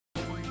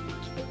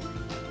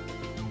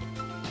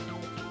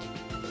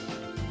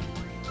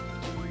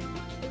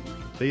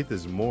Faith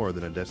is more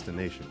than a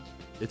destination,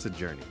 it's a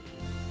journey.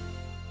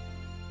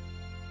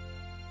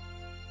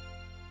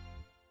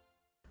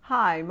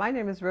 Hi, my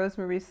name is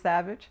Rosemarie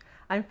Savage.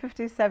 I'm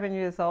 57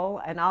 years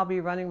old and I'll be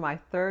running my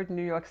third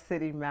New York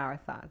City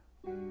Marathon.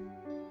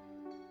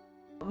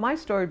 My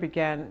story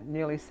began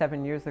nearly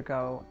 7 years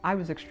ago. I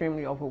was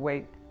extremely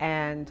overweight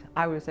and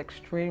I was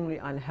extremely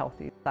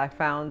unhealthy. I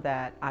found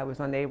that I was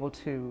unable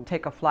to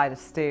take a flight of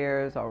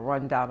stairs or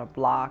run down a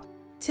block.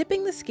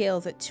 Tipping the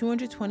scales at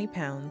 220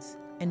 pounds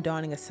and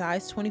donning a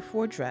size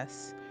 24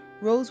 dress,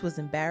 Rose was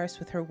embarrassed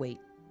with her weight.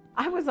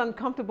 I was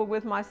uncomfortable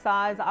with my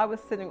size. I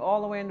was sitting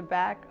all the way in the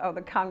back of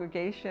the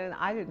congregation.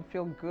 I didn't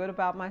feel good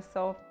about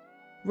myself.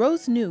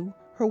 Rose knew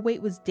her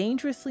weight was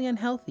dangerously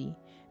unhealthy,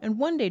 and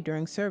one day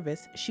during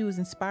service, she was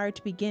inspired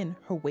to begin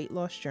her weight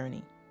loss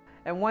journey.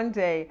 And one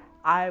day,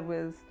 I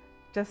was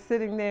just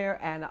sitting there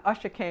and an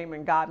usher came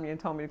and got me and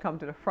told me to come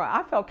to the front.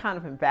 I felt kind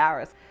of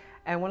embarrassed.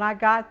 And when I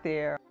got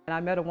there,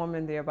 I met a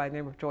woman there by the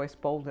name of Joyce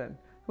Bolden,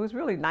 who was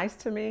really nice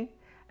to me.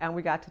 And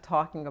we got to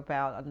talking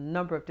about a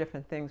number of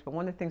different things, but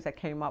one of the things that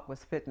came up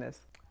was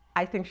fitness.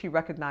 I think she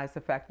recognized the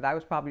fact that I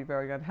was probably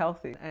very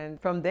unhealthy. And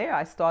from there,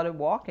 I started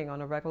walking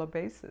on a regular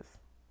basis.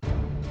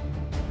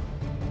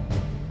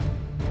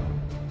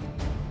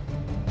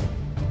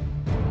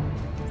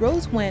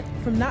 Rose went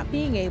from not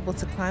being able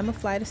to climb a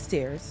flight of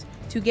stairs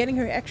to getting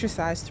her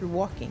exercise through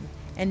walking,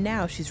 and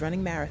now she's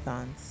running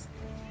marathons.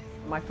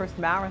 My first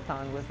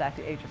marathon was at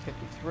the age of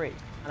 53,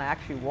 and I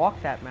actually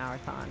walked that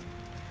marathon.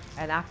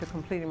 And after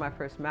completing my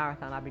first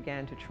marathon, I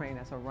began to train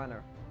as a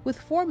runner. With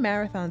 4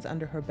 marathons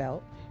under her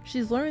belt,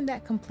 she's learned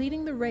that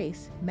completing the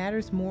race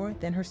matters more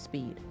than her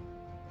speed.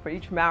 For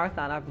each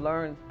marathon, I've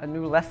learned a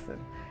new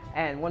lesson.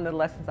 And one of the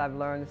lessons I've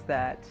learned is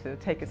that to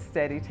take it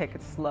steady, take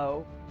it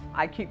slow.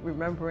 I keep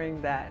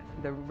remembering that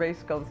the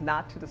race goes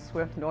not to the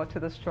swift nor to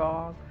the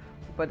strong,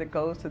 but it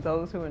goes to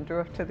those who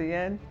endure to the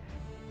end.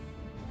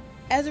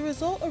 As a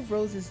result of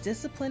Rose's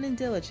discipline and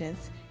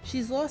diligence,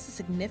 she's lost a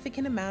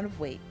significant amount of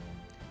weight.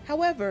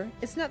 However,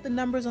 it's not the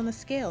numbers on the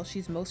scale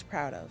she's most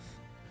proud of.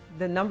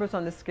 The numbers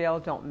on the scale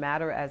don't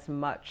matter as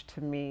much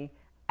to me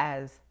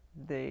as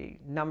the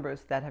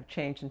numbers that have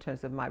changed in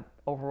terms of my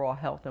overall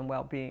health and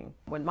well-being.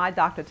 When my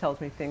doctor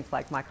tells me things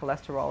like my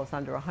cholesterol is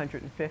under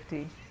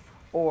 150,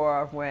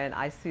 or when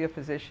I see a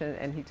physician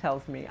and he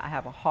tells me I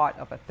have a heart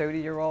of a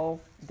 30-year-old,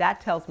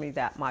 that tells me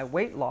that my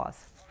weight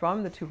loss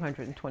from the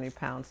 220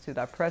 pounds to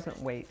the present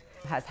weight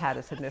has had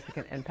a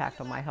significant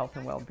impact on my health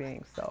and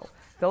well-being. So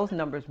those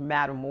numbers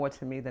matter more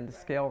to me than the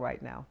scale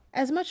right now.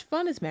 As much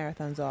fun as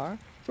marathons are,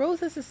 Rose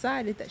has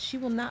decided that she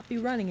will not be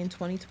running in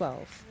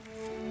 2012.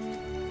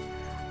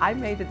 I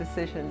made the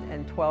decision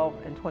in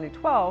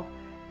 2012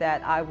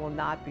 that I will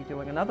not be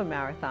doing another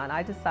marathon.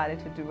 I decided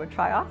to do a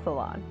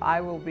triathlon.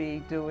 I will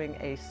be doing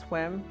a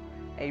swim,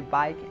 a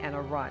bike, and a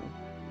run.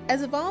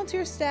 As a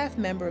volunteer staff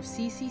member of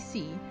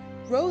CCC,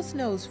 Rose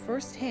knows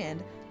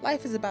firsthand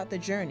life is about the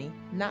journey,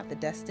 not the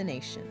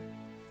destination.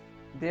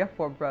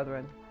 Therefore,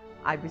 brethren,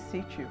 I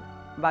beseech you,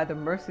 by the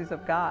mercies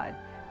of God,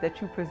 that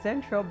you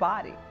present your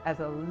body as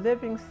a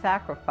living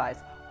sacrifice,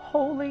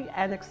 holy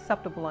and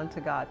acceptable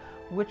unto God,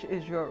 which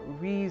is your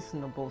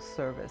reasonable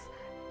service.